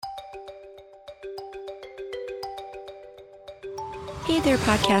Hey there,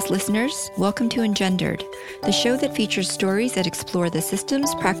 podcast listeners. Welcome to Engendered, the show that features stories that explore the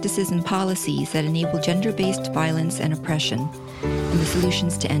systems, practices, and policies that enable gender-based violence and oppression, and the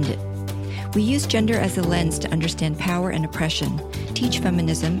solutions to end it. We use gender as a lens to understand power and oppression, teach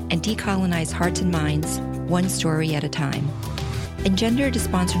feminism, and decolonize hearts and minds, one story at a time. Engendered is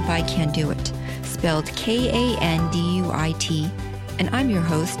sponsored by Kanduit, spelled K-A-N-D-U-I-T, and I'm your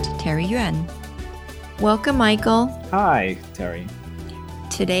host, Terry Yuen. Welcome, Michael. Hi, Terry.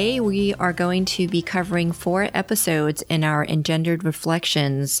 Today, we are going to be covering 4 episodes in our Engendered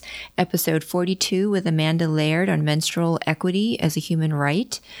Reflections. Episode 42 with Amanda Laird on menstrual equity as a human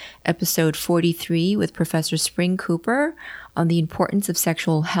right. Episode 43 with Professor Spring Cooper on the importance of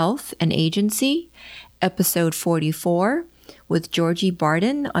sexual health and agency. Episode 44 with Georgie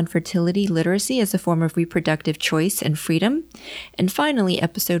Barden on fertility literacy as a form of reproductive choice and freedom. And finally,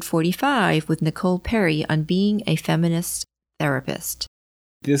 episode 45 with Nicole Perry on being a feminist therapist.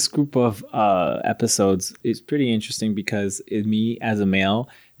 This group of episodes is pretty interesting because me as a male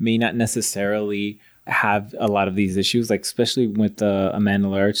may not necessarily have a lot of these issues, like especially with Amanda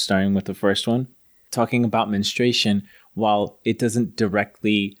Laird, starting with the first one, talking about menstruation. While it doesn't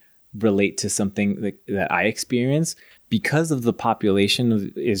directly relate to something that I experience, because of the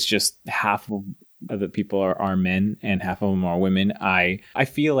population is just half of the people are men and half of them are women, I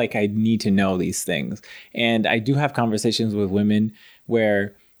feel like I need to know these things. And I do have conversations with women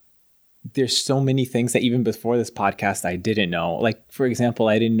where there's so many things that even before this podcast I didn't know. Like, for example,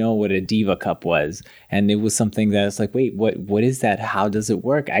 I didn't know what a Diva Cup was. And it was something that I was like, wait, what is that? How does it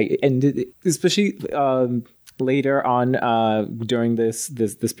work? Especially later on during this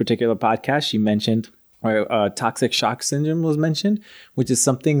particular podcast, she mentioned toxic shock syndrome was mentioned, which is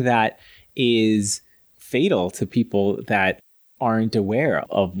something that is fatal to people that aren't aware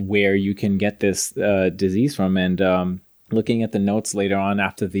of where you can get this disease from. And looking at the notes later on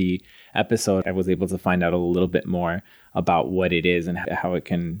after the episode, I was able to find out a little bit more about what it is and how it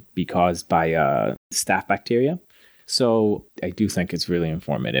can be caused by staph bacteria. So I do think it's really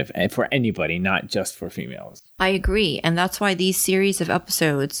informative and for anybody, not just for females. I agree. And that's why these series of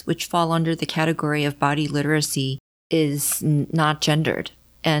episodes, which fall under the category of body literacy, is not gendered.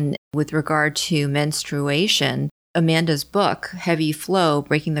 And with regard to menstruation, Amanda's book, Heavy Flow,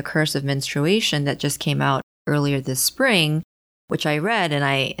 Breaking the Curse of Menstruation, that just came out earlier this spring, which I read and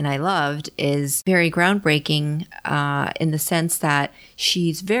I loved, is very groundbreaking in the sense that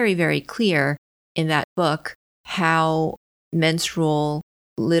she's very, very clear in that book how menstrual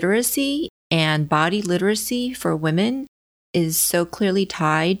literacy and body literacy for women is so clearly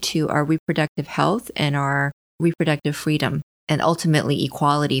tied to our reproductive health and our reproductive freedom and ultimately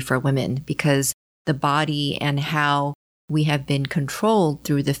equality for women, because the body and how we have been controlled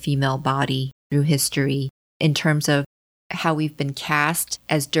through the female body through history in terms of how we've been cast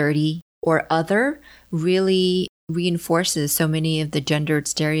as dirty or other really reinforces so many of the gendered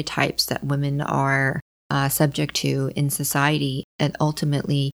stereotypes that women are subject to in society and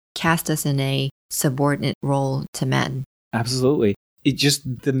ultimately cast us in a subordinate role to men. Absolutely. It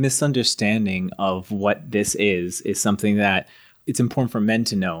just, the misunderstanding of what this is something that it's important for men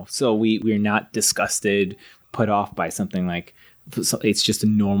to know. So we're not disgusted, put off by something like, it's just a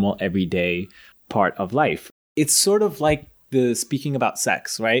normal everyday part of life. It's sort of like the speaking about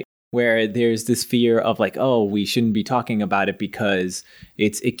sex, right? Where there's this fear of like, oh, we shouldn't be talking about it because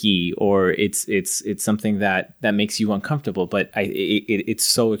it's icky or it's something that makes you uncomfortable. But it's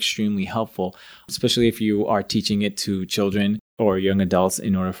so extremely helpful, especially if you are teaching it to children or young adults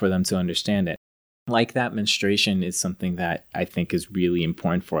in order for them to understand it. Like that, menstruation is something that I think is really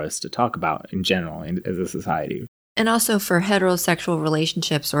important for us to talk about in general as a society. And also for heterosexual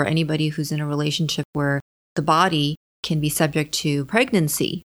relationships or anybody who's in a relationship where the body can be subject to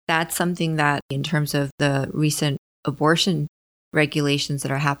pregnancy. That's something that, in terms of the recent abortion regulations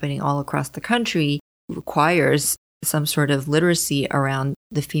that are happening all across the country, requires some sort of literacy around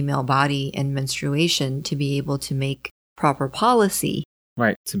the female body and menstruation to be able to make proper policy.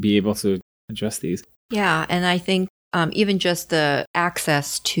 Right, to be able to address these. Yeah, and I think even just the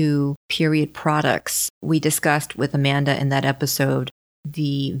access to period products, we discussed with Amanda in that episode,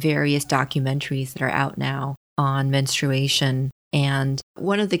 the various documentaries that are out now on menstruation. And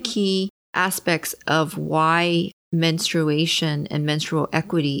one of the key aspects of why menstruation and menstrual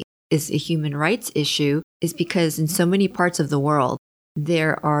equity is a human rights issue is because in so many parts of the world,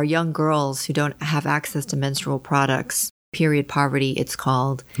 there are young girls who don't have access to menstrual products, period poverty, it's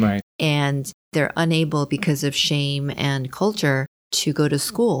called. Right. And they're unable because of shame and culture to go to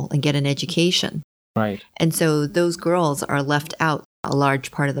school and get an education. Right. And so those girls are left out, a large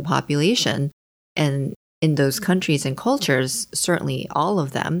part of the population. And in those countries and cultures, certainly all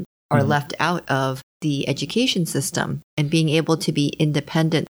of them, are left out of the education system, and being able to be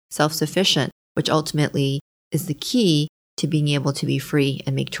independent, self-sufficient, which ultimately is the key to being able to be free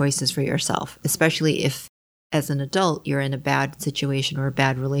and make choices for yourself, especially if as an adult you're in a bad situation or a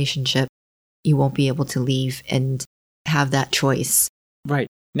bad relationship, you won't be able to leave and have that choice. Right.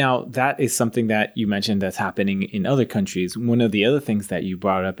 Now, that is something that you mentioned that's happening in other countries. One of the other things that you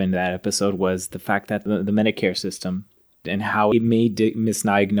brought up in that episode was the fact that the Medicare system and how it may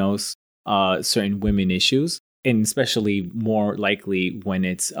misdiagnose certain women issues, and especially more likely when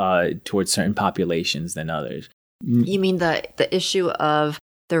it's towards certain populations than others. You mean the issue of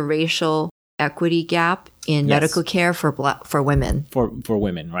the racial equity gap in medical care for women? For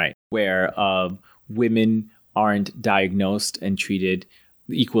women, right. Where women aren't diagnosed and treated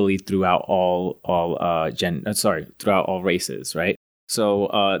equally throughout throughout all races, right?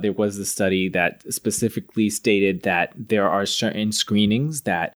 So there was a study that specifically stated that there are certain screenings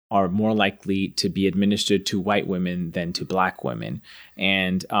that are more likely to be administered to white women than to black women.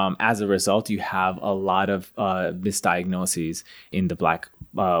 And as a result, you have a lot of misdiagnoses in the black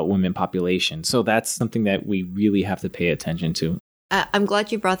women population. So that's something that we really have to pay attention to. I'm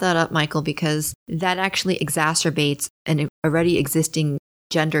glad you brought that up, Michael, because that actually exacerbates an already existing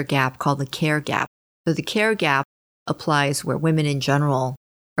gender gap called the care gap. So the care gap applies where women in general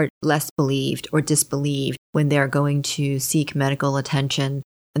are less believed or disbelieved when they're going to seek medical attention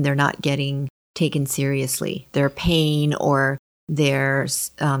and they're not getting taken seriously. Their pain or their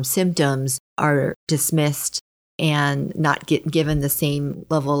symptoms are dismissed and not given the same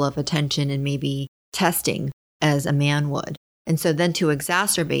level of attention and maybe testing as a man would. And so then to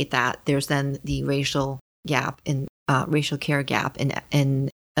exacerbate that, there's then the racial gap in racial care gap and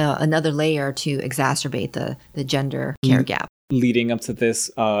another layer to exacerbate the gender care gap. Leading up to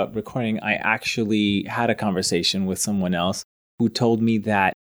this recording, I actually had a conversation with someone else who told me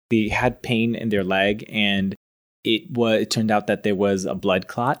that they had pain in their leg and it turned out that there was a blood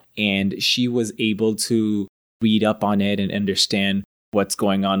clot, and she was able to read up on it and understand what's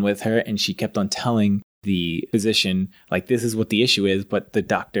going on with her. And she kept on telling the physician, like, this is what the issue is, but the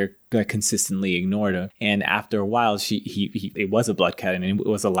doctor consistently ignored her. And after a while, it was a blood clot and it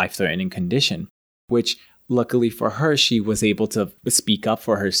was a life-threatening condition, which luckily for her, she was able to speak up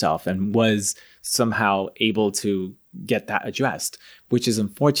for herself and was somehow able to get that addressed, which is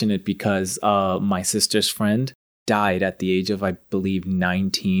unfortunate because my sister's friend died at the age of, I believe,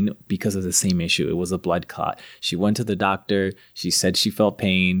 19 because of the same issue. It was a blood clot. She went to the doctor. She said she felt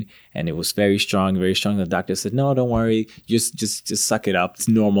pain and it was very strong, very strong. The doctor said, no, don't worry. Just suck it up. It's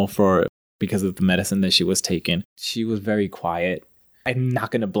normal because of the medicine that she was taking. She was very quiet. I'm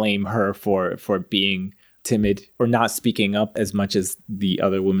not going to blame her for being timid or not speaking up as much as the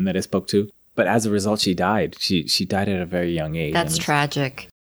other woman that I spoke to. But as a result, she died. She died at a very young age. That's tragic.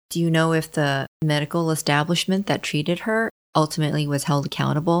 Do you know if the medical establishment that treated her ultimately was held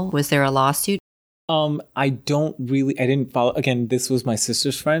accountable? Was there a lawsuit? I didn't follow. Again, this was my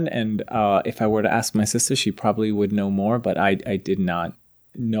sister's friend. And if I were to ask my sister, she probably would know more. But I did not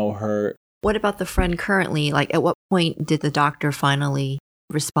know her. What about the friend currently? Like, at what point did the doctor finally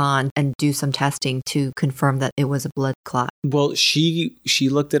respond and do some testing to confirm that it was a blood clot? Well, she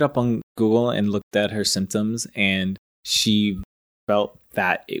looked it up on Google and looked at her symptoms, and she felt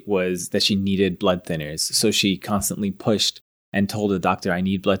that that she needed blood thinners. So she constantly pushed and told the doctor, I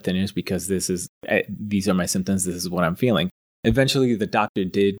need blood thinners because these are my symptoms. This is what I'm feeling. Eventually, the doctor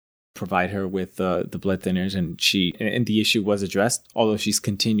did provide her with the blood thinners, and the issue was addressed, although she's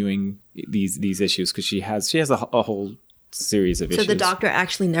continuing these issues because she has a whole series of issues. So the doctor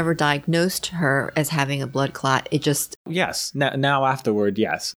actually never diagnosed her as having a blood clot. It just... Yes. Now afterward,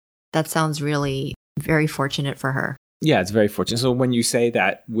 yes. That sounds really very fortunate for her. Yeah, it's very fortunate. So when you say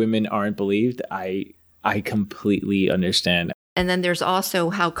that women aren't believed, I completely understand. And then there's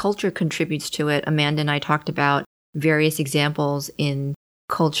also how culture contributes to it. Amanda and I talked about various examples in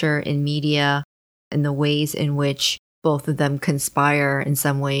culture, in media, and the ways in which both of them conspire in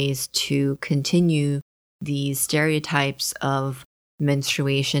some ways to continue these stereotypes of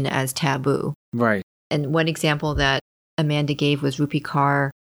menstruation as taboo. Right. And one example that Amanda gave was Rupi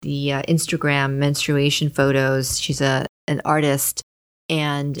Kaur, the Instagram menstruation photos. She's an artist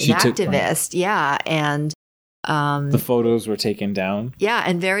and an activist. Yeah. And the photos were taken down. Yeah.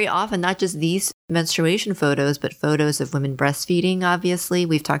 And very often, not just these menstruation photos, but photos of women breastfeeding, obviously.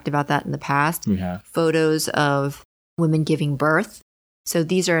 We've talked about that in the past. We have. Photos of women giving birth. So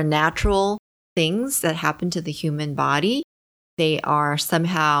these are natural things that happen to the human body. They are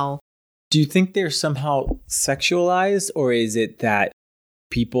somehow... Do you think they're somehow sexualized, or is it that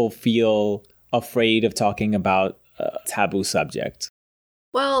people feel afraid of talking about a taboo subject?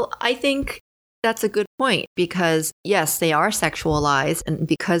 Well, I think that's a good point because, yes, they are sexualized. And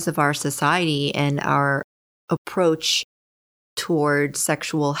because of our society and our approach toward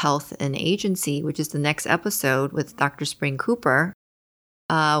sexual health and agency, which is the next episode with Dr. Spring Cooper,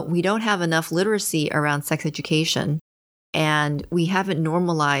 we don't have enough literacy around sex education. And we haven't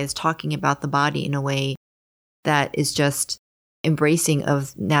normalized talking about the body in a way that is just embracing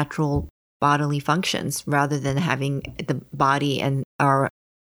of natural bodily functions rather than having the body and our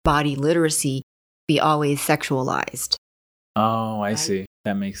body literacy be always sexualized. Oh, I see.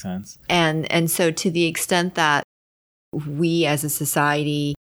 That makes sense. And so to the extent that we as a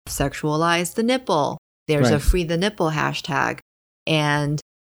society sexualize the nipple, there's a free the nipple hashtag. And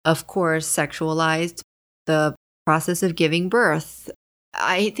of course, sexualized the process of giving birth.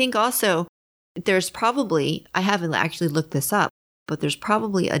 I think also there's probably, I haven't actually looked this up, but there's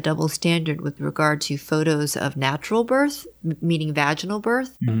probably a double standard with regard to photos of natural birth, meaning vaginal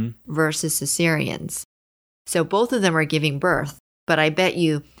birth, versus cesareans. So both of them are giving birth, but I bet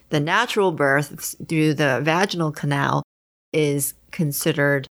you the natural birth through the vaginal canal is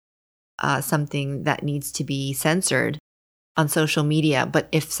considered something that needs to be censored on social media. But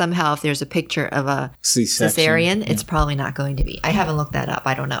if there's a picture of a cesarean, it's probably not going to be. I haven't looked that up.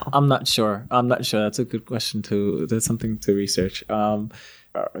 I don't know. I'm not sure. That's a good question that's something to research. Our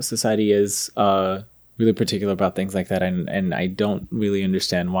society is really particular about things like that. And I don't really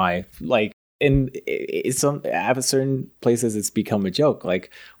understand why. Like, at certain places, it's become a joke.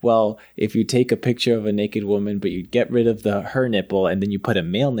 Like, well, if you take a picture of a naked woman, but you get rid of her nipple and then you put a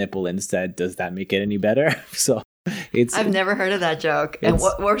male nipple instead, does that make it any better? So I've never heard of that joke. And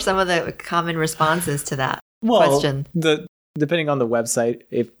what were some of the common responses to that question? Depending on the website,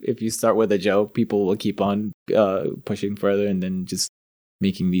 if you start with a joke, people will keep on pushing further and then just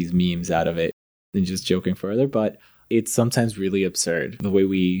making these memes out of it and just joking further. But it's sometimes really absurd the way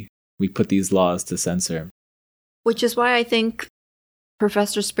we put these laws to censor. Which is why I think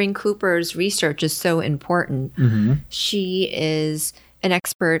Professor Spring Cooper's research is so important. She is an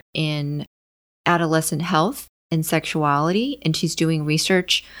expert in adolescent health and sexuality, and she's doing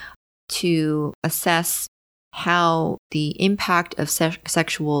research to assess how the impact of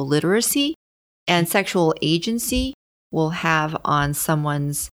sexual literacy and sexual agency will have on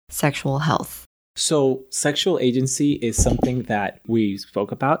someone's sexual health. So sexual agency is something that we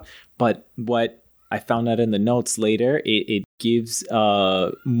spoke about, but what I found out in the notes later, it gives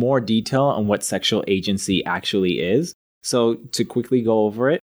more detail on what sexual agency actually is. So to quickly go over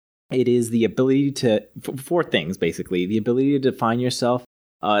it, it is the ability to, four things basically, the ability to define yourself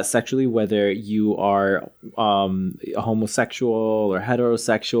sexually, whether you are homosexual or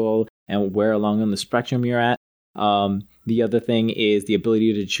heterosexual and where along on the spectrum you're at. The other thing is the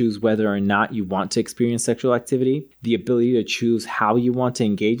ability to choose whether or not you want to experience sexual activity, the ability to choose how you want to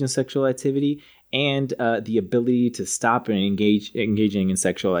engage in sexual activity, and the ability to stop and engaging in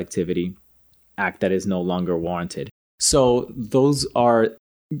sexual activity act that is no longer warranted. So those are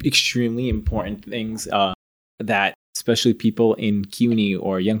extremely important things that especially people in CUNY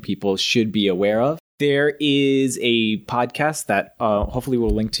or young people should be aware of. There is a podcast that hopefully we'll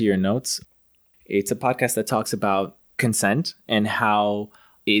link to your notes. It's a podcast that talks about consent and how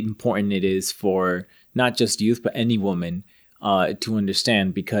important it is for not just youth, but any woman to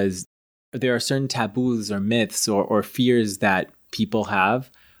understand, because there are certain taboos or myths or fears that people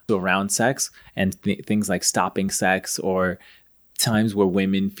have around sex and things like stopping sex or times where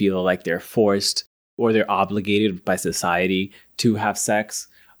women feel like they're forced or they're obligated by society to have sex.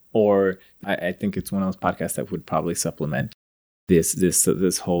 Or I think it's one of those podcasts that would probably supplement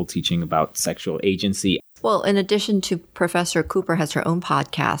this whole teaching about sexual agency. Well, in addition to Professor Cooper has her own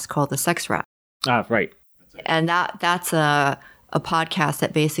podcast called The Sex Wrap. Right. And that's a podcast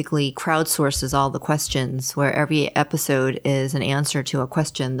that basically crowdsources all the questions, where every episode is an answer to a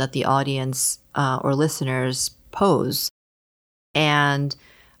question that the audience or listeners pose. And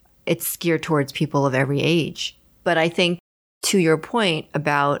it's geared towards people of every age. But I think to your point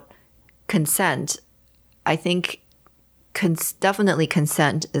about consent, I think definitely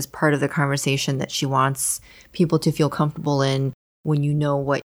consent is part of the conversation that she wants people to feel comfortable in when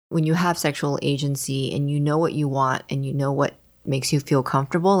you have sexual agency and you know what you want and you know what makes you feel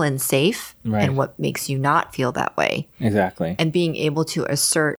comfortable and safe, right, and what makes you not feel that way. Exactly. And being able to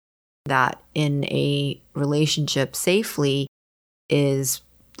assert that in a relationship safely is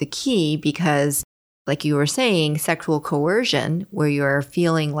the key, because like you were saying, sexual coercion, where you're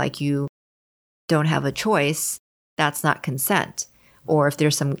feeling like you don't have a choice, that's not consent. Or if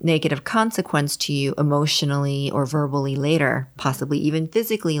there's some negative consequence to you emotionally or verbally later, possibly even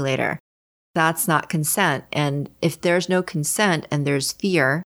physically later, that's not consent. And if there's no consent and there's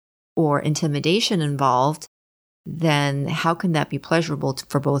fear or intimidation involved, then how can that be pleasurable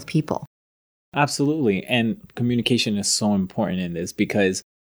for both people? Absolutely. And communication is so important in this because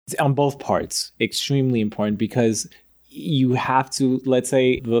it's on both parts, extremely important because you have to, let's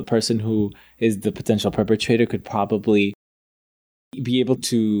say the person who is the potential perpetrator could probably be able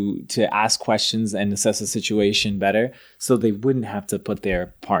to ask questions and assess the situation better so they wouldn't have to put their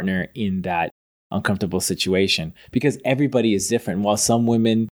partner in that uncomfortable situation because everybody is different. While some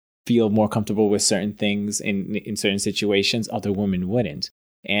women feel more comfortable with certain things in certain situations, other women wouldn't.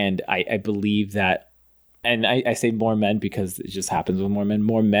 And I believe that, and I say more men because it just happens with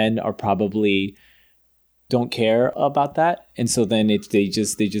more men are probably don't care about that. And so then they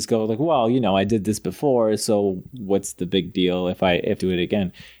just go like, well, I did this before, so what's the big deal if I do it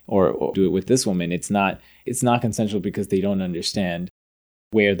again or do it with this woman? It's not consensual because they don't understand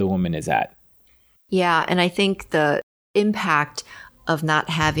where the woman is at. Yeah, and I think the impact of not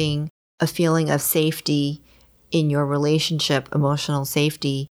having a feeling of safety in your relationship, emotional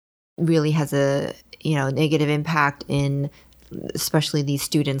safety, really has a negative impact in especially these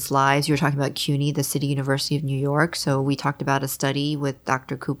students' lives. You were talking about CUNY, the City University of New York. So we talked about a study with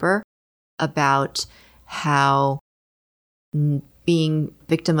Dr. Cooper about how being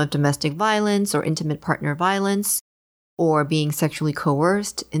victim of domestic violence or intimate partner violence or being sexually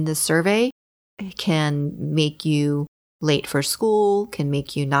coerced in this survey can make you late for school, can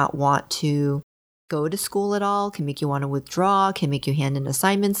make you not want to go to school at all, can make you want to withdraw, can make you hand in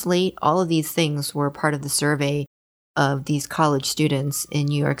assignments late. All of these things were part of the survey of these college students in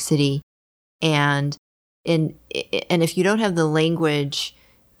New York City. And if you don't have the language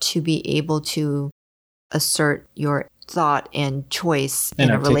to be able to assert your thought and choice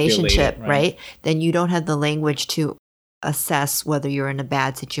in a relationship, right? Then you don't have the language to assess whether you're in a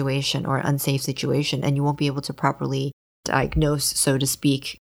bad situation or unsafe situation, and you won't be able to properly diagnose, so to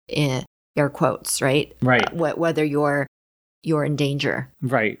speak, in air quotes, right? Right. Whether you're in danger.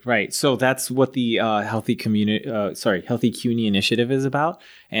 Right. So that's what the Healthy CUNY initiative is about.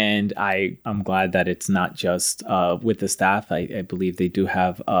 And I'm glad that it's not just with the staff. I believe they do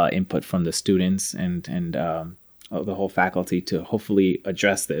have input from the students and the whole faculty to hopefully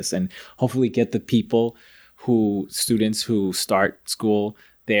address this and hopefully get the students who start school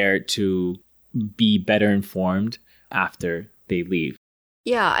there to be better informed after they leave.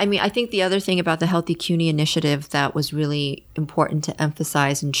 Yeah, I mean, I think the other thing about the Healthy CUNY initiative that was really important to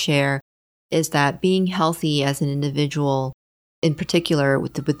emphasize and share is that being healthy as an individual, in particular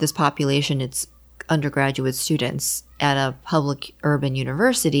with this population, it's undergraduate students at a public urban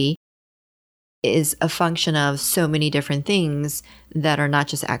university, is a function of so many different things that are not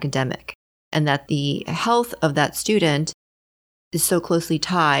just academic, and that the health of that student is so closely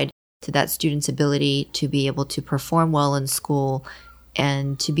tied to that student's ability to be able to perform well in school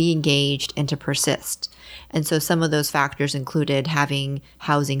and to be engaged and to persist. And so some of those factors included having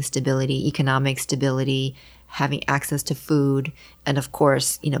housing stability, economic stability, having access to food, and of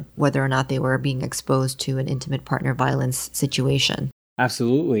course, whether or not they were being exposed to an intimate partner violence situation.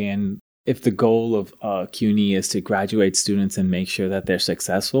 Absolutely. And if the goal of CUNY is to graduate students and make sure that they're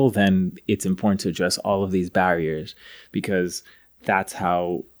successful, then it's important to address all of these barriers because that's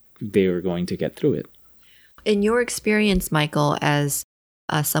how they are going to get through it. In your experience, Michael, as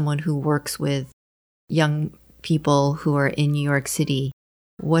someone who works with young people who are in New York City,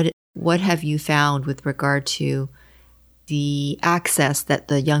 what have you found with regard to the access that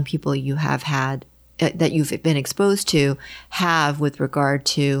the young people you have had, that you've been exposed to, have with regard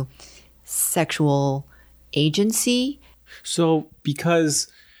to sexual agency? So because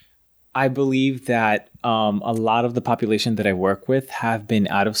I believe that a lot of the population that I work with have been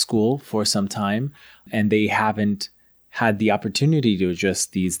out of school for some time and they haven't had the opportunity to address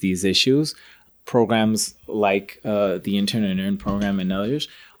these issues. Programs like the Intern and Earn program and others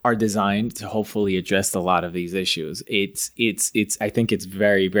are designed to hopefully address a lot of these issues. It's I think it's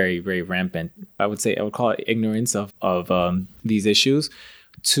very, very, very rampant. I would call it ignorance of these issues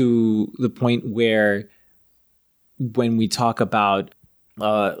to the point where when we talk about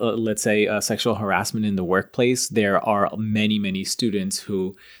let's say sexual harassment in the workplace, there are many, many students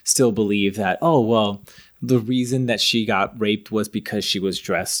who still believe that, the reason that she got raped was because she was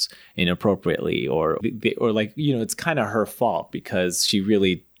dressed inappropriately or it's kind of her fault because she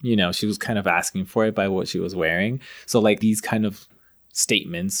really, she was kind of asking for it by what she was wearing. So these kind of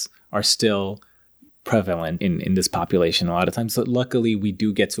statements are still prevalent in this population a lot of times. So luckily we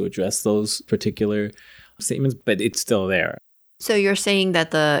do get to address those particular statements, but it's still there. So you're saying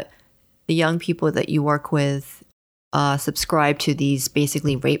that the young people that you work with subscribe to these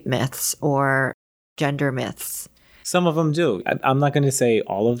basically rape myths or gender myths. Some of them do. I'm not going to say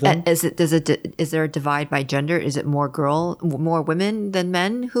all of them. Is there a divide by gender? Is it more women than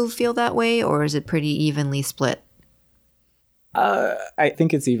men who feel that way, or is it pretty evenly split? I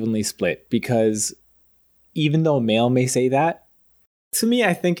think it's evenly split, because even though a male may say that, to me,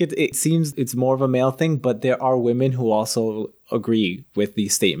 I think it seems it's more of a male thing, but there are women who also agree with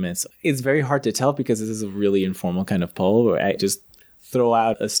these statements. It's very hard to tell because this is a really informal kind of poll where I just throw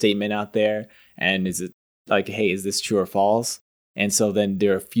out a statement out there, and is it like, hey, is this true or false? And so then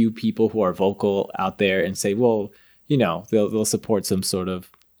there are a few people who are vocal out there and say, well, they'll support some sort of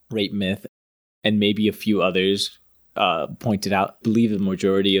rape myth, and maybe a few others pointed out, I believe the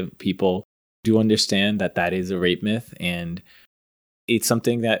majority of people do understand that that is a rape myth. And it's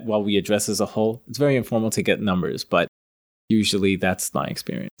something that while we address as a whole, it's very informal to get numbers, but usually that's my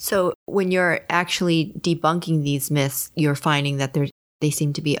experience. So when you're actually debunking these myths, you're finding that they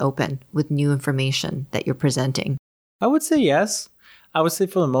seem to be open with new information that you're presenting. I would say yes. I would say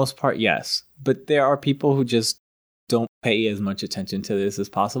for the most part, yes. But there are people who just don't pay as much attention to this as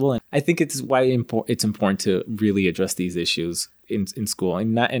possible. And I think it's why it's important to really address these issues in school,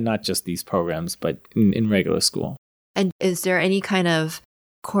 and not just these programs, but in regular school. And is there any kind of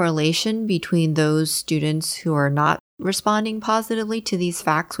correlation between those students who are not responding positively to these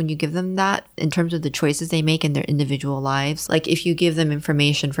facts when you give them that in terms of the choices they make in their individual lives? Like if you give them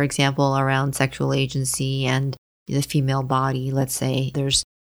information, for example, around sexual agency and the female body, let's say there's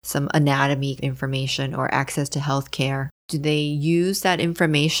some anatomy information or access to healthcare, do they use that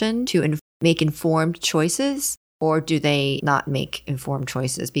information to make informed choices, or do they not make informed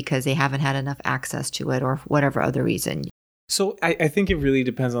choices because they haven't had enough access to it or whatever other reason? So I think it really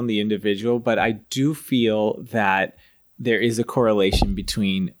depends on the individual, but I do feel that there is a correlation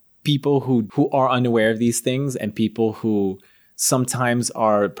between people who are unaware of these things and people who sometimes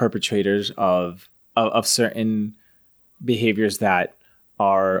are perpetrators of certain behaviors that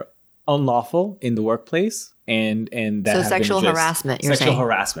are unlawful in the workplace, and that so sexual harassment. You're sexual saying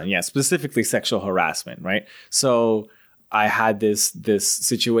harassment, yeah, specifically sexual harassment, right? So I had this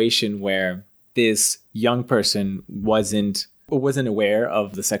situation where this young person wasn't aware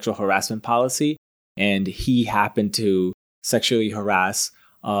of the sexual harassment policy, and he happened to sexually harass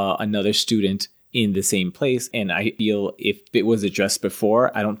another student in the same place. And I feel if it was addressed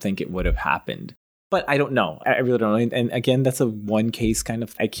before, I don't think it would have happened. But I don't know. I really don't know. And again, that's a one case kind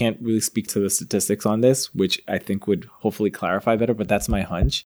of, I can't really speak to the statistics on this, which I think would hopefully clarify better, but that's my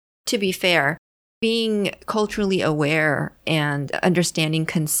hunch. To be fair, being culturally aware and understanding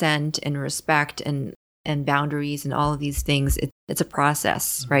consent and respect and boundaries and all of these things, it's a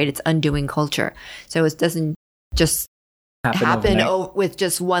process, right? It's undoing culture. So it doesn't just happen with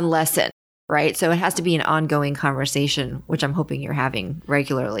just one lesson, right? So it has to be an ongoing conversation, which I'm hoping you're having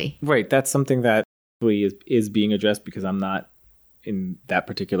regularly. Right. That's something that is being addressed because I'm not in that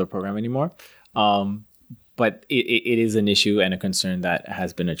particular program anymore. But it is an issue and a concern that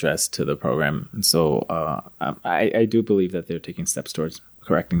has been addressed to the program. And so I do believe that they're taking steps towards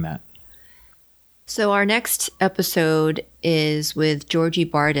correcting that. So our next episode is with Georgie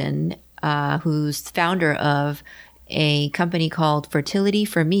Barden, who's founder of a company called Fertility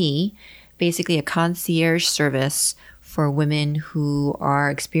for Me, basically a concierge service for women who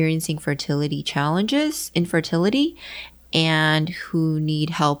are experiencing fertility challenges, infertility, and who need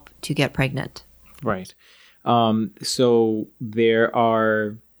help to get pregnant. Right. So there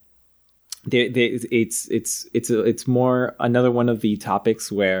are it's more another one of the topics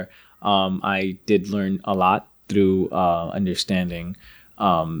where I did learn a lot through understanding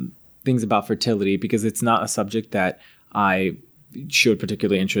things about fertility, because it's not a subject that I showed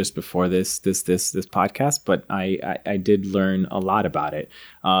particular interest before this podcast, but I did learn a lot about it.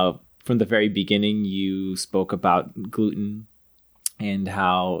 From the very beginning, you spoke about gluten and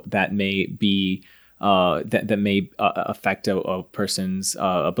how that may be that may affect a person's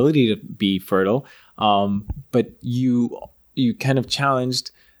ability to be fertile. But you kind of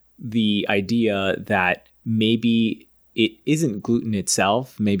challenged the idea that maybe it isn't gluten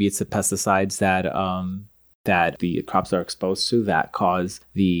itself. Maybe it's the pesticides that the crops are exposed to that cause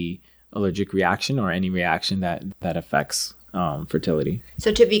the allergic reaction or any reaction that affects fertility.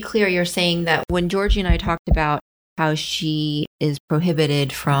 So to be clear, you're saying that when Georgie and I talked about how she is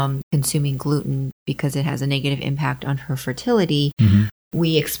prohibited from consuming gluten because it has a negative impact on her fertility,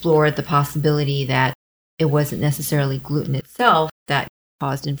 we explored the possibility that it wasn't necessarily gluten itself that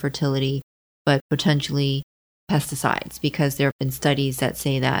caused infertility, but potentially pesticides, because there have been studies that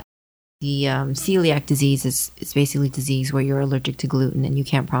say that the celiac disease is basically a disease where you're allergic to gluten and you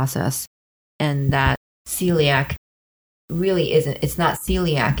can't process, and that celiac really isn't. It's not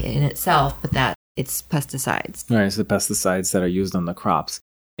celiac in itself, but that it's pesticides. Right, it's the pesticides that are used on the crops.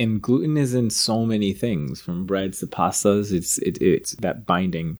 And gluten is in so many things, from breads to pastas. It's that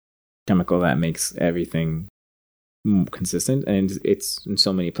binding chemical that makes everything consistent, and it's in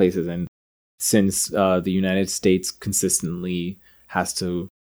so many places. And since the United States consistently has to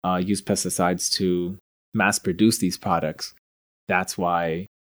use pesticides to mass produce these products, that's why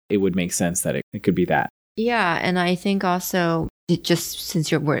it would make sense that it could be that. Yeah, and I think also, just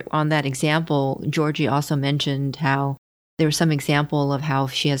since we're on that example, Georgie also mentioned how there was some example of how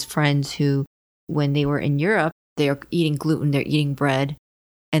she has friends who, when they were in Europe, they're eating gluten, they're eating bread,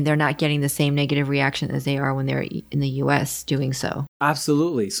 and they're not getting the same negative reaction as they are when they're in the US doing so.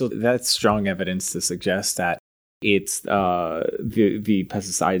 Absolutely. So that's strong evidence to suggest that it's the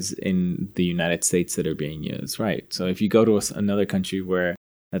pesticides in the United States that are being used, right? So if you go to another country where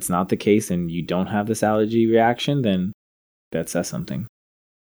that's not the case and you don't have this allergy reaction, then that says something.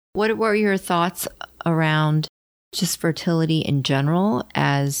 What were your thoughts around just fertility in general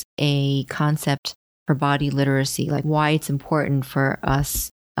as a concept for body literacy? Like why it's important for us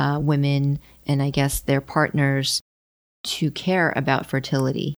women and I guess their partners to care about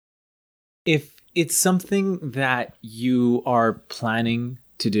fertility? If it's something that you are planning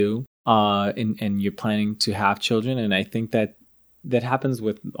to do and you're planning to have children, and I think that happens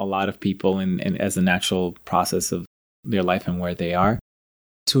with a lot of people and as a natural process of their life and where they are,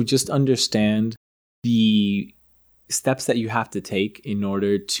 to just understand the steps that you have to take in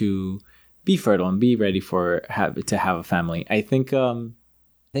order to be fertile and be ready to have a family. I think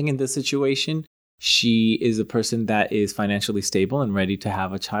in this situation, she is a person that is financially stable and ready to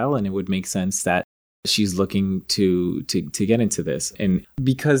have a child, and it would make sense that she's looking to get into this. And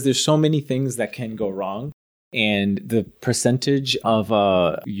because there's so many things that can go wrong, and the percentage of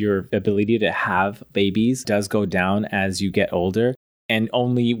your ability to have babies does go down as you get older. And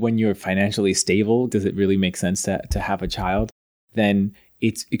only when you're financially stable does it really make sense to have a child. Then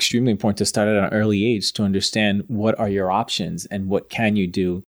it's extremely important to start at an early age to understand what are your options and what can you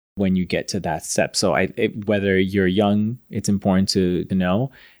do when you get to that step. So whether you're young, it's important to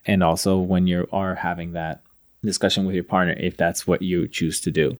know. And also when you are having that discussion with your partner, if that's what you choose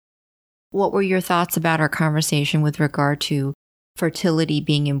to do. What were your thoughts about our conversation with regard to fertility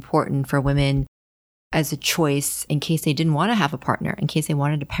being important for women as a choice in case they didn't want to have a partner, in case they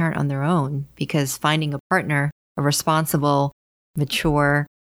wanted to parent on their own? Because finding a partner, a responsible, mature,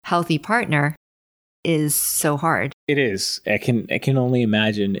 healthy partner is so hard. It is. I can only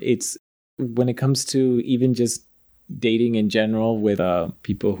imagine. It's when it comes to even just dating in general with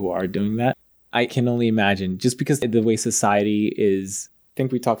people who are doing that, I can only imagine just because the way society is. I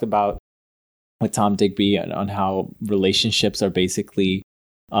think we talked about with Tom Digby on how relationships are basically,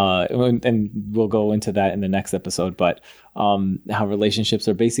 and we'll go into that in the next episode, but how relationships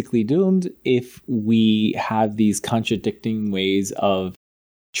are basically doomed if we have these contradicting ways of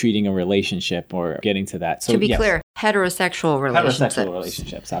treating a relationship or getting to that. So to be clear, heterosexual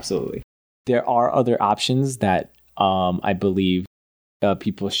relationships, absolutely. There are other options that I believe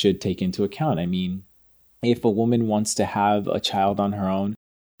people should take into account. I mean, if a woman wants to have a child on her own,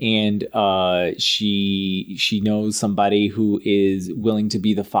 and she knows somebody who is willing to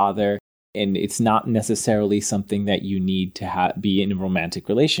be the father, and it's not necessarily something that you need to be in a romantic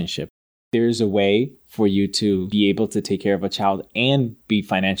relationship. There's a way for you to be able to take care of a child and be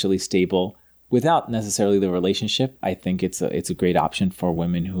financially stable without necessarily the relationship. I think it's a great option for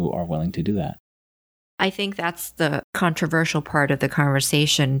women who are willing to do that. I think that's the controversial part of the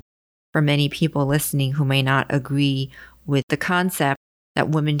conversation for many people listening who may not agree with the concept that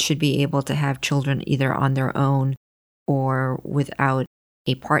women should be able to have children either on their own or without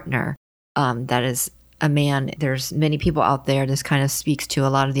a partner. That is a man. There's many people out there. This kind of speaks to a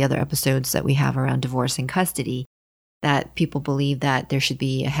lot of the other episodes that we have around divorce and custody, that people believe that there should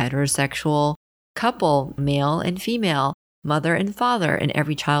be a heterosexual couple, male and female, mother and father in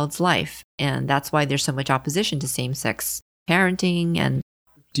every child's life. And that's why there's so much opposition to same-sex parenting. And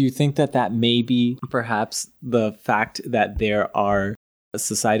do you think that may be perhaps the fact that there are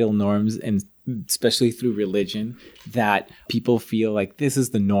societal norms, and especially through religion, that people feel like this is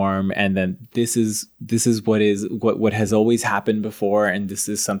the norm, and then this is what has always happened before, and this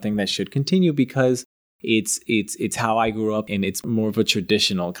is something that should continue because it's how I grew up, and it's more of a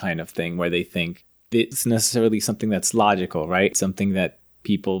traditional kind of thing where they think it's necessarily something that's logical, right? Something that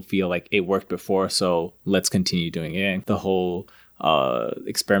people feel like it worked before, so let's continue doing it. And the whole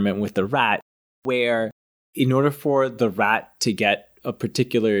experiment with the rat, where in order for the rat to get a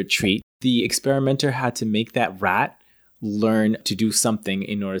particular treat, the experimenter had to make that rat learn to do something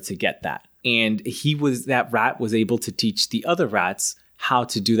in order to get that, And that rat was able to teach the other rats how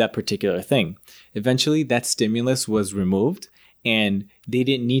to do that particular thing. Eventually, that stimulus was removed and they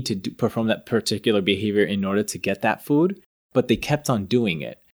didn't need to perform that particular behavior in order to get that food, but they kept on doing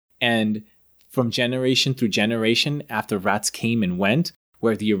it. And from generation through generation, after rats came and went,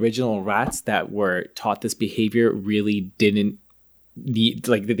 where the original rats that were taught this behavior really didn't need,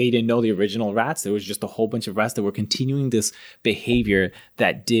 like they didn't know the original rats. There was just a whole bunch of rats that were continuing this behavior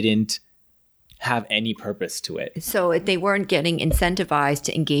that didn't have any purpose to it. So they weren't getting incentivized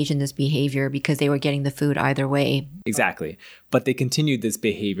to engage in this behavior because they were getting the food either way. Exactly. But they continued this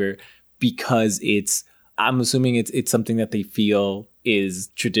behavior because I'm assuming it's something that they feel is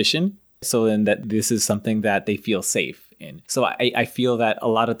tradition. So then that this is something that they feel safe in. So I feel that a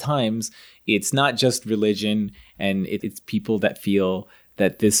lot of times it's not just religion and it's people that feel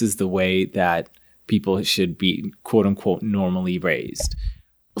that this is the way that people should be, quote unquote, normally raised.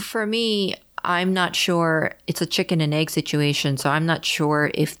 For me, I'm not sure. It's a chicken and egg situation. So I'm not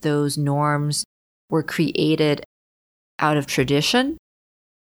sure if those norms were created out of tradition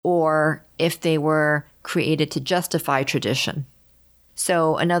or if they were created to justify tradition.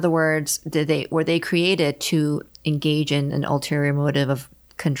 So in other words, were they created to engage in an ulterior motive of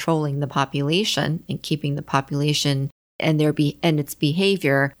controlling the population and keeping the population and its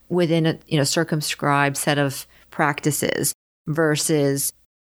behavior within a circumscribed set of practices, versus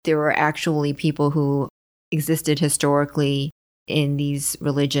there were actually people who existed historically in these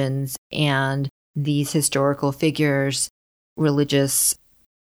religions, and these historical figures, religious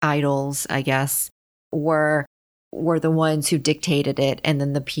idols, I guess, were the ones who dictated it, and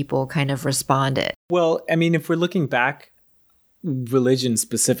then the people kind of responded. Well, I mean, if we're looking back, religion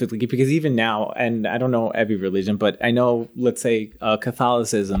specifically, because even now, and I don't know every religion, but I know, let's say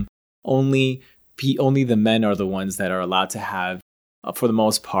Catholicism, only the men are the ones that are allowed to have, for the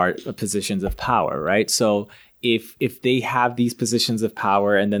most part, positions of power, right? So if they have these positions of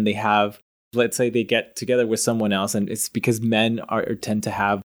power and then they have, let's say they get together with someone else, and it's because men tend to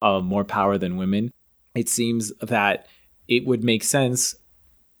have more power than women, it seems that it would make sense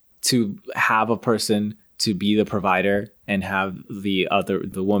to have a person to be the provider and have the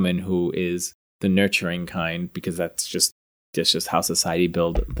woman who is the nurturing kind, because that's just how society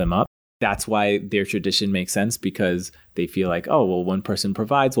build them up. That's why their tradition makes sense, because they feel like, oh, well, one person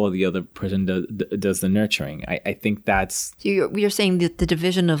provides while the other person does the nurturing. I think that's... So you're saying that the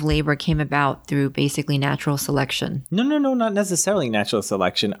division of labor came about through basically natural selection? No, not necessarily natural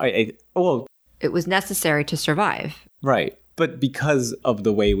selection. It was necessary to survive. Right. But because of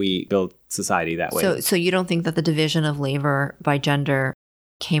the way we built society that way. So you don't think that the division of labor by gender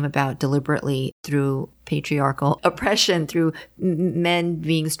came about deliberately through patriarchal oppression, through men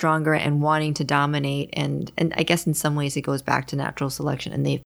being stronger and wanting to dominate, and I guess in some ways it goes back to natural selection, and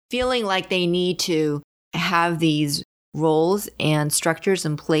they feeling like they need to have these roles and structures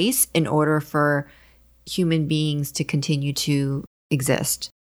in place in order for human beings to continue to exist?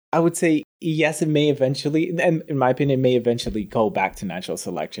 I would say yes, it may eventually, and in my opinion, it may eventually go back to natural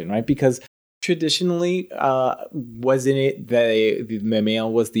selection, right? Because traditionally, wasn't it that the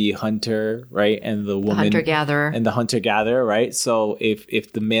male was the hunter, right? And the woman... hunter-gatherer. And the hunter-gatherer, right? So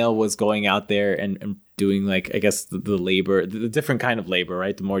if the male was going out there and doing, like, I guess, the labor, the different kind of labor,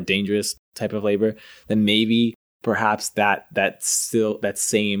 right? The more dangerous type of labor, then maybe perhaps the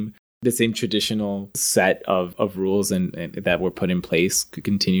same traditional set of rules and that were put in place could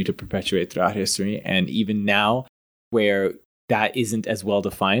continue to perpetuate throughout history. And even now, where that isn't as well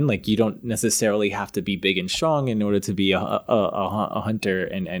defined, like you don't necessarily have to be big and strong in order to be a hunter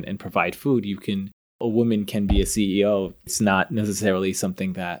and provide food. A woman can be a CEO. It's not necessarily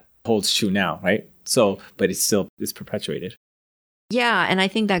something that holds true now, right? So, but it still is perpetuated. Yeah, and I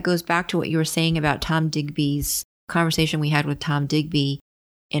think that goes back to what you were saying about Tom Digby's conversation we had with Tom Digby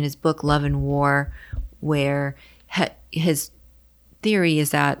in his book Love and War, where his theory is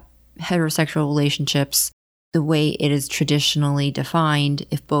that heterosexual relationships, the way it is traditionally defined,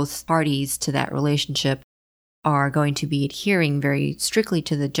 if both parties to that relationship are going to be adhering very strictly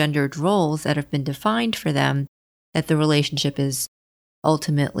to the gendered roles that have been defined for them, that the relationship is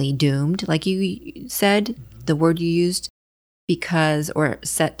ultimately doomed, like you said, the word you used,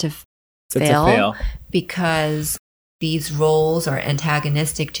 set to fail, because these roles are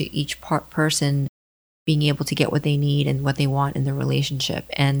antagonistic to each person being able to get what they need and what they want in the relationship.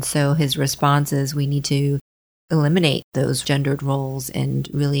 And so his response is, we need to eliminate those gendered roles and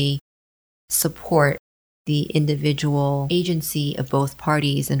really support the individual agency of both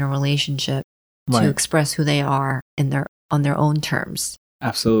parties in a relationship to express who they are on their own terms.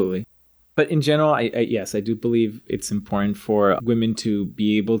 Absolutely. But in general, yes, I do believe it's important for women to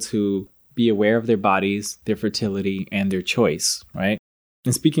be able to be aware of their bodies, their fertility, and their choice, right?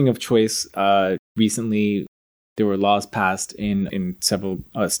 And speaking of choice, recently there were laws passed in several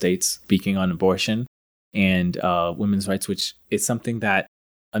states speaking on abortion and women's rights, which is something that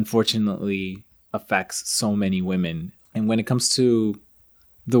unfortunately affects so many women. And when it comes to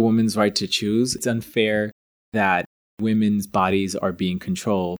the woman's right to choose, it's unfair that women's bodies are being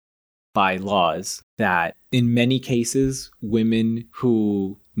controlled by laws that in many cases, women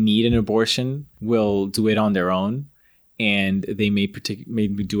who need an abortion will do it on their own, and they may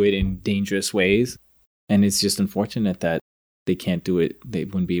do it in dangerous ways. And it's just unfortunate that they can't do it. They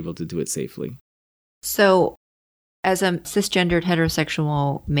wouldn't be able to do it safely. So as a cisgendered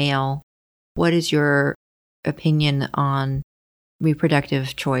heterosexual male, what is your opinion on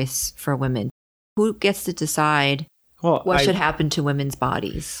reproductive choice for women? Who gets to decide what should happen to women's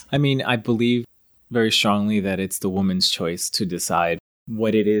bodies? I mean, I believe very strongly that it's the woman's choice to decide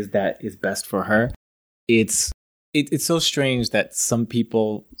what it is that is best for her. It's so strange that some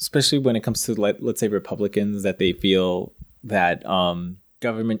people, especially when it comes to let's say Republicans, that they feel that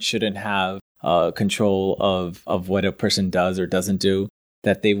government shouldn't have control of what a person does or doesn't do,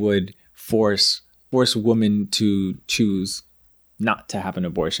 that they would force women to choose not to have an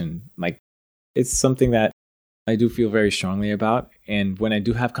abortion. Like, it's something that I do feel very strongly about. And when I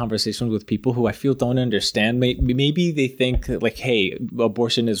do have conversations with people who I feel don't understand, maybe they think like, hey,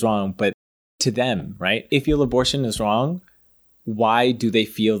 abortion is wrong, but to them, right? If you feel abortion is wrong, why do they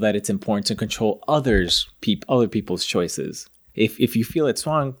feel that it's important to control other people's choices? If you feel it's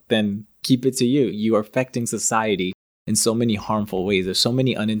wrong, then keep it to you. You are affecting society in so many harmful ways. There's so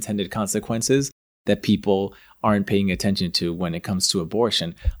many unintended consequences that people aren't paying attention to when it comes to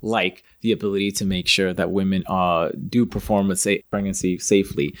abortion, like the ability to make sure that women do perform a pregnancy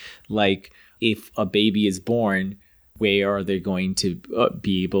safely. Like, if a baby is born, where are they going to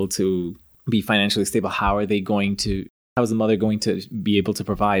be able to be financially stable? How is the mother going to be able to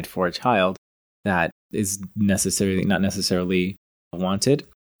provide for a child that is not necessarily wanted?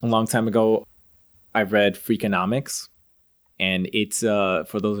 A long time ago, I read Freakonomics. And it's,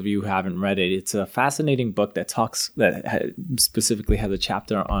 for those of you who haven't read it, it's a fascinating book that specifically has a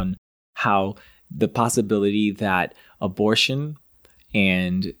chapter on how the possibility that abortion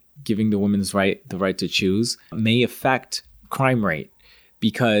and giving the women's the right to choose may affect crime rate.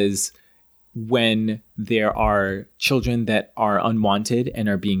 Because when there are children that are unwanted and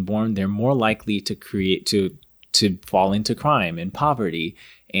are being born, they're more likely to fall into crime and poverty.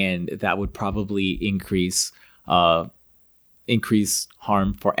 And that would probably increase harm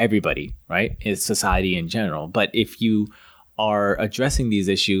for everybody, right? It's society in general. But if you are addressing these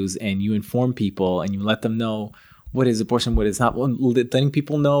issues and you inform people and you let them know what is abortion, what is not, letting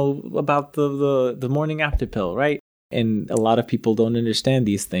people know about the morning after pill, right? And a lot of people don't understand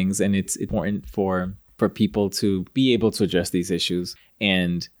these things, and it's important for people to be able to address these issues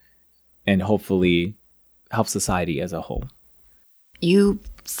and hopefully help society as a whole. You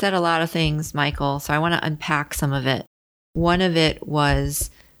said a lot of things, Michael, so I want to unpack some of it. One of it was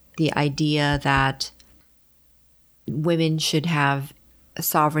the idea that women should have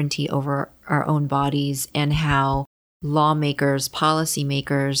sovereignty over our own bodies, and how lawmakers,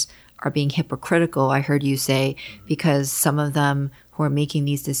 policymakers are being hypocritical, I heard you say, because some of them who are making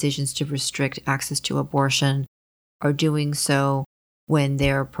these decisions to restrict access to abortion are doing so when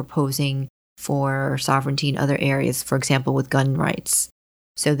they're proposing for sovereignty in other areas, for example, with gun rights.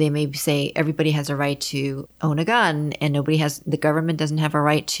 So they may say everybody has a right to own a gun, and the government doesn't have a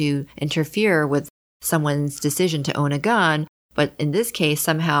right to interfere with someone's decision to own a gun. But in this case,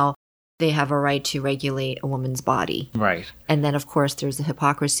 somehow they have a right to regulate a woman's body. Right. And then, of course, there's the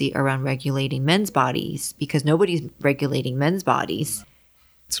hypocrisy around regulating men's bodies, because nobody's regulating men's bodies.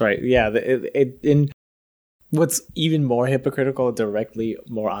 That's right. Yeah. And what's even more hypocritical, directly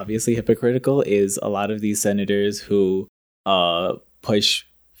more obviously hypocritical, is a lot of these senators who push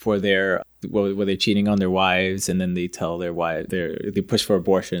for where they're cheating on their wives, and then they tell their wives they push for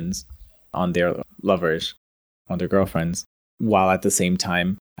abortions on their lovers, on their girlfriends, while at the same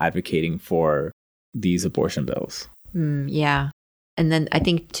time advocating for these abortion bills. Yeah. And then I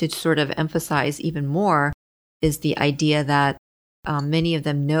think to sort of emphasize even more is the idea that many of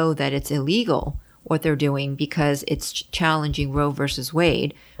them know that it's illegal what they're doing because it's challenging Roe versus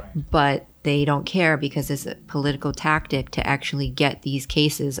Wade, but they don't care because it's a political tactic to actually get these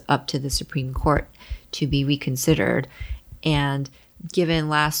cases up to the Supreme Court to be reconsidered. And given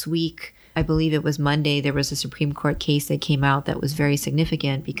last week, I believe it was Monday, there was a Supreme Court case that came out that was very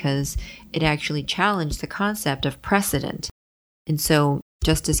significant because it actually challenged the concept of precedent. And so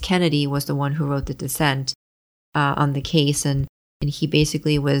Justice Kennedy was the one who wrote the dissent on the case, and he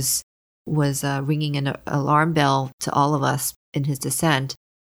basically was was ringing an alarm bell to all of us in his dissent,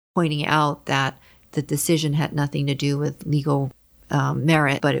 pointing out that the decision had nothing to do with legal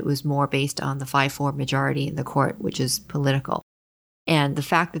merit, but it was more based on the 5-4 majority in the court, which is political. And the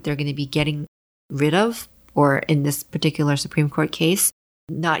fact that they're going to be getting rid of, or in this particular Supreme Court case,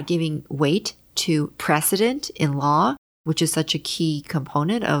 not giving weight to precedent in law, which is such a key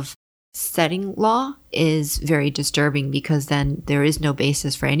component of setting law, is very disturbing, because then there is no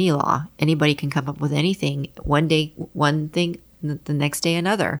basis for any law. Anybody can come up with anything. One day, one thing, the next day,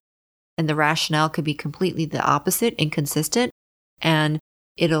 another. And the rationale could be completely the opposite, inconsistent. And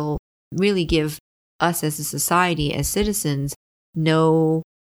it'll really give us as a society, as citizens, no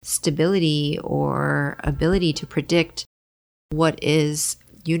stability or ability to predict what is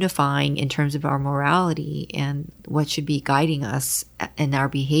unifying in terms of our morality and what should be guiding us in our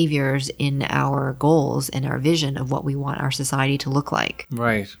behaviors, in our goals, and our vision of what we want our society to look like.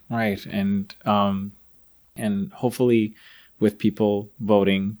 Right. And hopefully with people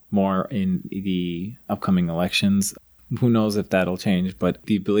voting more in the upcoming elections, who knows if that'll change, but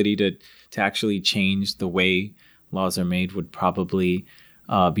the ability to actually change the way laws are made would probably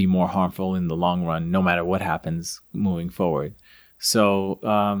be more harmful in the long run, no matter what happens moving forward. So,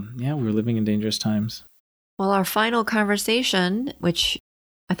 we're living in dangerous times. Well, our final conversation, which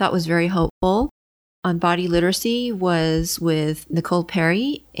I thought was very hopeful, on body literacy was with Nicole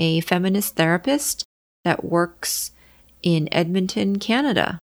Perry, a feminist therapist that works in Edmonton,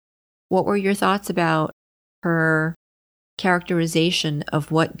 Canada. What were your thoughts about her characterization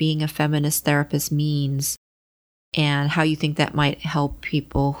of what being a feminist therapist means, and how you think that might help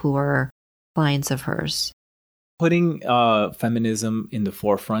people who are clients of hers? Putting feminism in the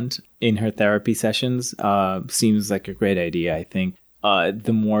forefront in her therapy sessions seems like a great idea. I think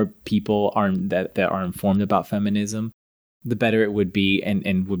the more people that are informed about feminism, the better it would be,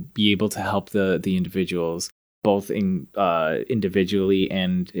 and would be able to help the individuals, both individually,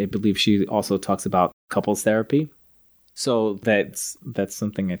 and I believe she also talks about couples therapy. So that's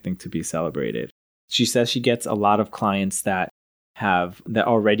something I think to be celebrated. She says she gets a lot of clients that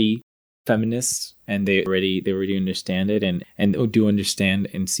already feminists, and they already understand it and do understand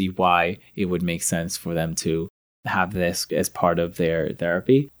and see why it would make sense for them to have this as part of their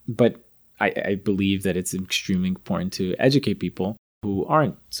therapy. But I believe that it's extremely important to educate people who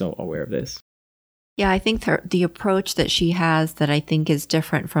aren't so aware of this. Yeah, I think the approach that she has, that I think is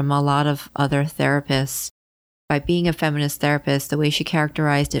different from a lot of other therapists, by being a feminist therapist, the way she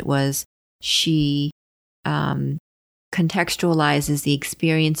characterized it was she contextualizes the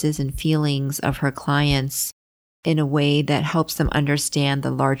experiences and feelings of her clients in a way that helps them understand the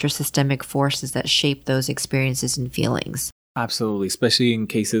larger systemic forces that shape those experiences and feelings. Absolutely, especially in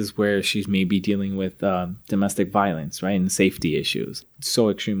cases where she's maybe dealing with domestic violence, right, and safety issues. It's so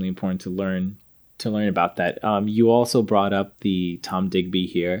extremely important to learn about that. You also brought up the Tom Digby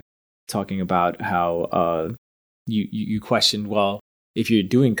here, talking about how you questioned, well, if you're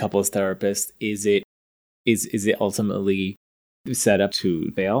doing couples therapist, is it ultimately set up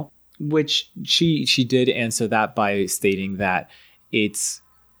to fail? Which she did answer that by stating that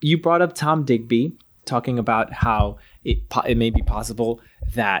you brought up Tom Digby, talking about how it may be possible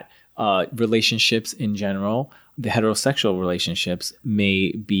that relationships in general, the heterosexual relationships,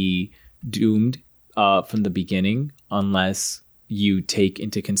 may be doomed from the beginning unless you take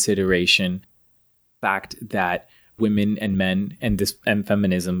into consideration the fact that women and men and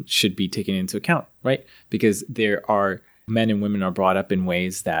feminism should be taken into account, right? Because men and women are brought up in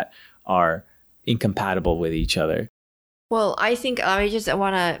ways that are incompatible with each other. Well, I think I just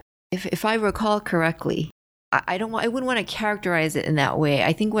want to, if I recall correctly, I wouldn't want to characterize it in that way.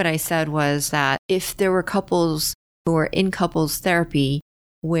 I think what I said was that if there were couples who were in couples therapy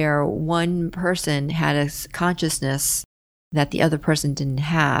where one person had a consciousness that the other person didn't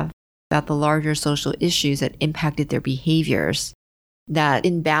have about the larger social issues that impacted their behaviors, that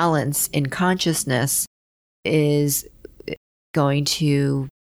imbalance in consciousness is going to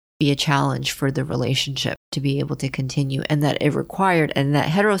be a challenge for the relationship to be able to continue, and that it required, and that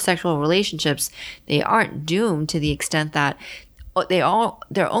heterosexual relationships, they aren't doomed to the extent that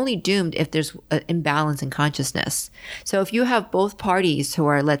they're only doomed if there's an imbalance in consciousness. So if you have both parties who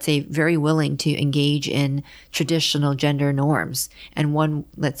are, let's say, very willing to engage in traditional gender norms, and one,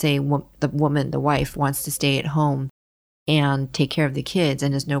 let's say the woman, the wife, wants to stay at home and take care of the kids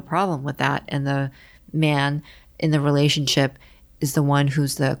and has no problem with that, and the man in the relationship is the one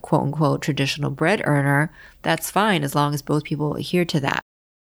who's the quote unquote traditional bread earner, that's fine as long as both people adhere to that.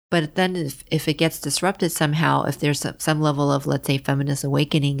 But then if it gets disrupted somehow, if there's some level of, let's say, feminist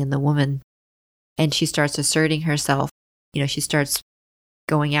awakening in the woman, and she starts asserting herself, she starts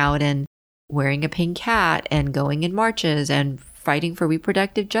going out and wearing a pink hat and going in marches and fighting for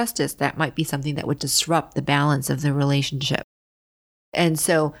reproductive justice, that might be something that would disrupt the balance of the relationship. And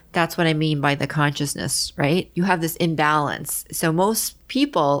so that's what I mean by the consciousness, right? You have this imbalance. So most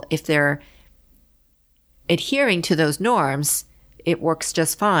people, if they're adhering to those norms, it works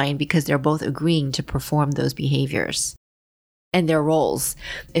just fine because they're both agreeing to perform those behaviors and their roles.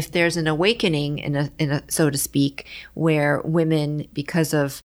 If there's an awakening, in a so to speak, where women, because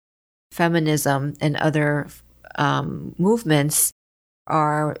of feminism and other movements,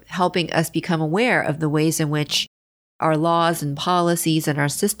 are helping us become aware of the ways in which our laws and policies and our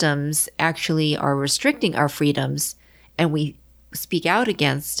systems actually are restricting our freedoms, and we speak out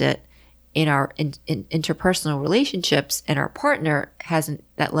against it in our in interpersonal relationships, and our partner hasn't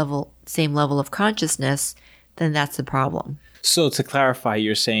that same level of consciousness, then that's the problem. So to clarify,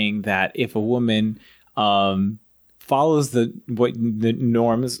 you're saying that if a woman follows the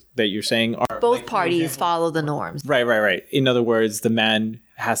norms that you're saying are both like, parties follow the norms. Right. In other words, the man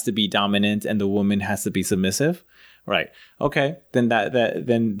has to be dominant and the woman has to be submissive. Right. Okay. Then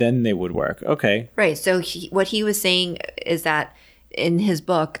then they would work. Okay. Right. So what he was saying is that in his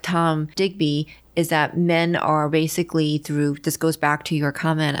book, Tom Digby, is that men are basically this goes back to your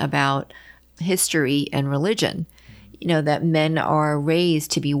comment about history and religion, that men are raised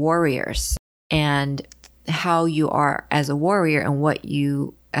to be warriors, and how you are as a warrior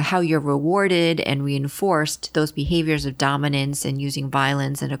and how you're rewarded and reinforced, those behaviors of dominance and using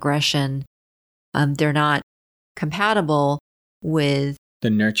violence and aggression, they're not compatible with the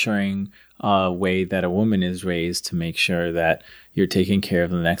nurturing way that a woman is raised to make sure that you're taking care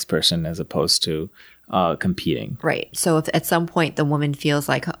of the next person as opposed to competing. Right. So if at some point the woman feels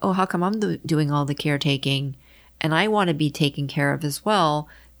like, oh, how come I'm doing all the caretaking and I want to be taken care of as well,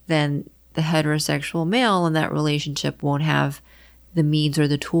 then the heterosexual male in that relationship won't have the means or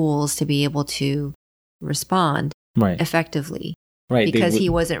the tools to be able to respond effectively. Right. Because he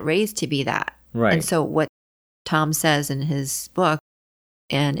wasn't raised to be that. Right. And so what Tom says in his book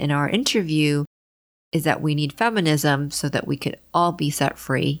and in our interview is that we need feminism so that we could all be set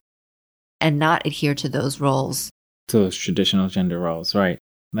free and not adhere to those roles. To those traditional gender roles, right.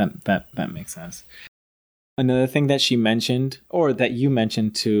 That makes sense. Another thing that she mentioned, or that you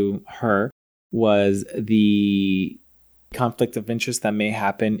mentioned to her, was the conflict of interest that may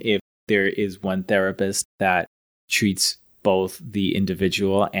happen if there is one therapist that treats both the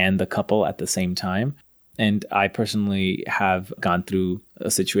individual and the couple at the same time. And I personally have gone through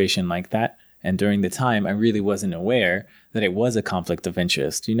a situation like that. And during the time, I really wasn't aware that it was a conflict of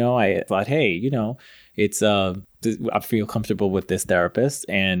interest. I thought, hey, it's I feel comfortable with this therapist,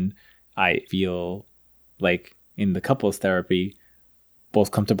 and I feel like in the couples therapy,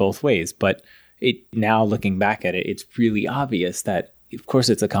 both come to both ways. But now looking back at it, it's really obvious that, of course,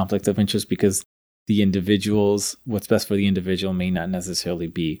 it's a conflict of interest because what's best for the individual may not necessarily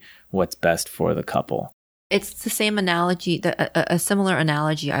be what's best for the couple. It's the same analogy. A similar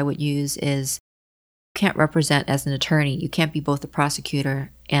analogy I would use is you can't represent as an attorney. You can't be both the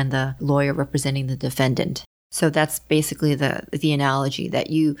prosecutor and the lawyer representing the defendant. So that's basically the analogy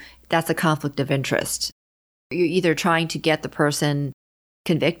that's a conflict of interest. You're either trying to get the person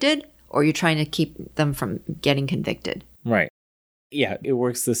convicted or you're trying to keep them from getting convicted. Right. Yeah, it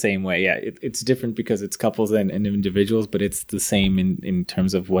works the same way. Yeah, it's different because it's couples and individuals, but it's the same in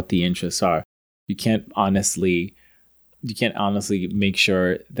terms of what the interests are. You can't honestly make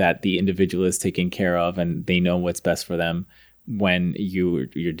sure that the individual is taken care of and they know what's best for them when you're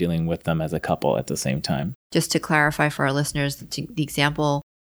dealing with them as a couple at the same time. Just to clarify for our listeners, the example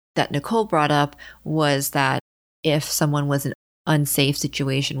that Nicole brought up was that if someone was in an unsafe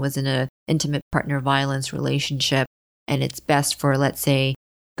situation, was in an intimate partner violence relationship, and it's best for, let's say,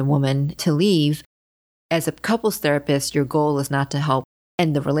 the woman to leave, as a couples therapist, your goal is not to help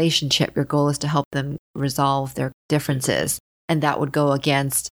end the relationship. Your goal is to help them resolve their differences. And that would go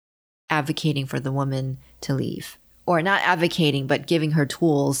against advocating for the woman to leave. Or not advocating, but giving her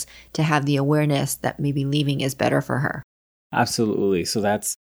tools to have the awareness that maybe leaving is better for her. Absolutely. So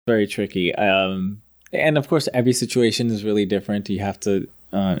that's very tricky. And of course, every situation is really different. You have to,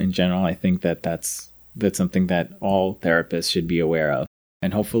 in general, I think that's something that all therapists should be aware of.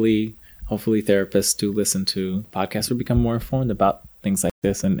 And hopefully therapists do listen to podcasts or become more informed about things like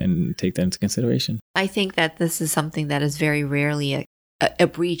this and take that into consideration. I think that this is something that is very rarely a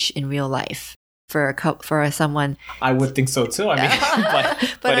breach in real life for someone. I would think so too. I mean,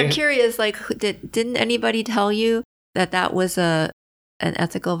 but I'm curious, like, didn't anybody tell you that was an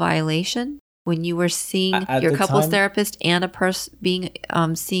ethical violation when you were seeing your couples therapist and a person being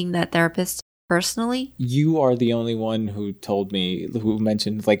seeing that therapist personally. You are the only one who told me, who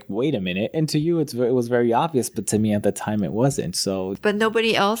mentioned, like, wait a minute. And to you, it was very obvious, but to me at the time, it wasn't. So, But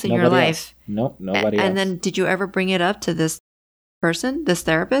nobody else in your life. No, nobody else. And then did you ever bring it up to this person, this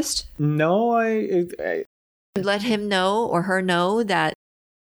therapist? No, Let him know or her know that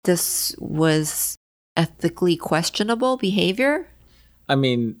this was ethically questionable behavior? I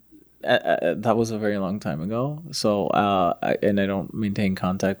mean, that was a very long time ago. So, and I don't maintain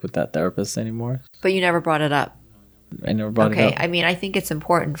contact with that therapist anymore. But you never brought it up? I never brought it up. I mean, I think it's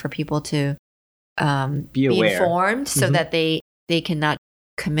important for people to be aware. Informed so that they cannot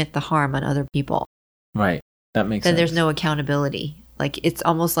commit the harm on other people. Right. That makes then sense. There's no accountability. Like, it's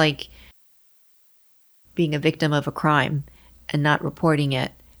almost like being a victim of a crime and not reporting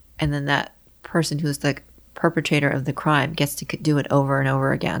it. And then that person who's the perpetrator of the crime gets to do it over and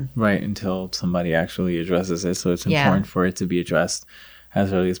over again. Right, until somebody actually addresses it. So it's important for it to be addressed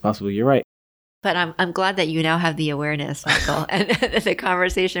as early as possible. You're right. But I'm glad that you now have the awareness, Michael, and the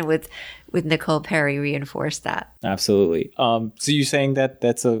conversation with Nicole Perry reinforced that. Absolutely. So you're saying that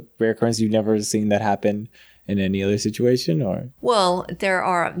that's a rare occurrence? You've never seen that happen in any other situation, or? Well, there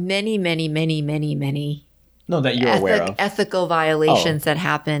are many No, that you're aware of. Ethical violations that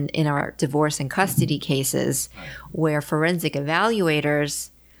happen in our divorce and custody cases where forensic evaluators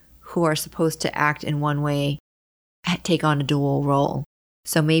who are supposed to act in one way take on a dual role.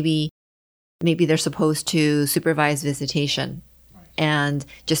 So maybe they're supposed to supervise visitation and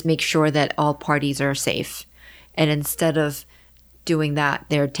just make sure that all parties are safe. And instead of doing that,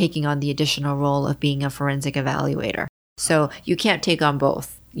 they're taking on the additional role of being a forensic evaluator. So you can't take on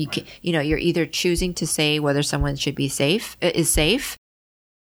both. You're either choosing to say whether someone should be safe, but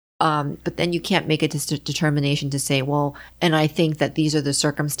then you can't make a determination to say, well, and I think that these are the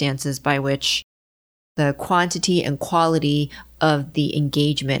circumstances by which the quantity and quality of the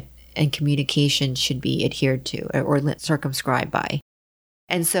engagement and communication should be adhered to or circumscribed by.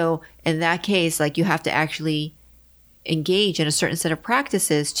 And so in that case, like, you have to actually engage in a certain set of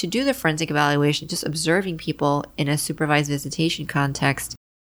practices to do the forensic evaluation. Just observing people in a supervised visitation context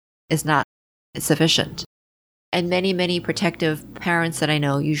is not sufficient. And many protective parents that I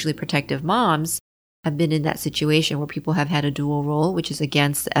know, usually protective moms, have been in that situation where people have had a dual role, which is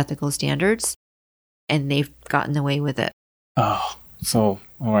against the ethical standards, and they've gotten away with it. Oh, so,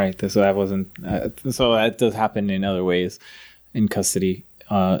 all right. So that wasn't, so that does happen in other ways in custody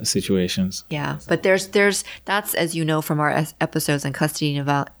situations. Yeah. But there's, that's, as you know, from our episodes on custody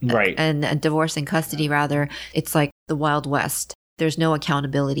and divorce and custody, rather, it's like the Wild West. There's no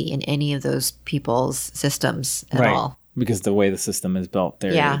accountability in any of those people's systems at all. Because the way the system is built,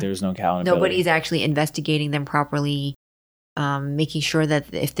 there's no accountability. Nobody's actually investigating them properly, making sure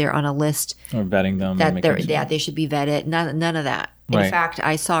that if they're on a list or vetting them, that they should be vetted. None of that. In fact,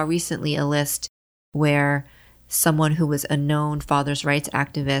 I saw recently a list where someone who was a known father's rights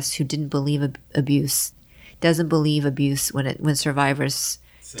activist who didn't believe doesn't believe abuse when survivors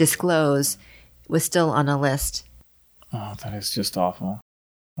disclose, was still on a list. Oh, that is just awful.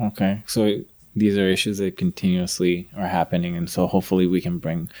 Okay. So these are issues that continuously are happening. And so hopefully we can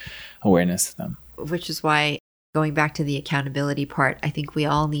bring awareness to them. Which is why, going back to the accountability part, I think we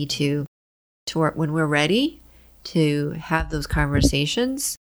all need to when we're ready to have those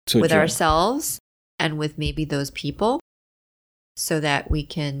conversations with ourselves and with maybe those people so that we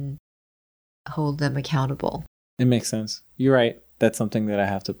can hold them accountable. It makes sense. You're right. That's something that I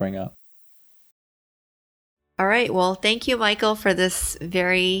have to bring up. All right. Well, thank you, Michael, for this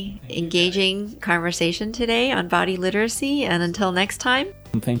very engaging conversation today on body literacy. And until next time.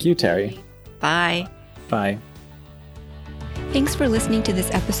 Thank you, Terry. Bye. Bye. Thanks for listening to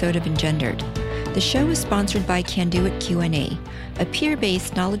this episode of Engendered. The show is sponsored by Canduit Q&A, a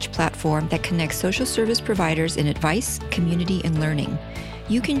peer-based knowledge platform that connects social service providers in advice, community, and learning.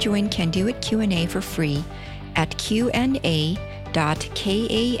 You can join Canduit Q&A for free at qna.kanduit.com.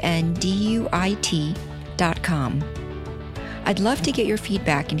 I'd love to get your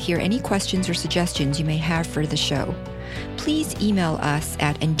feedback and hear any questions or suggestions you may have for the show. Please email us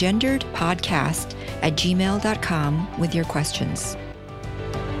at engenderedpodcast@gmail.com with your questions.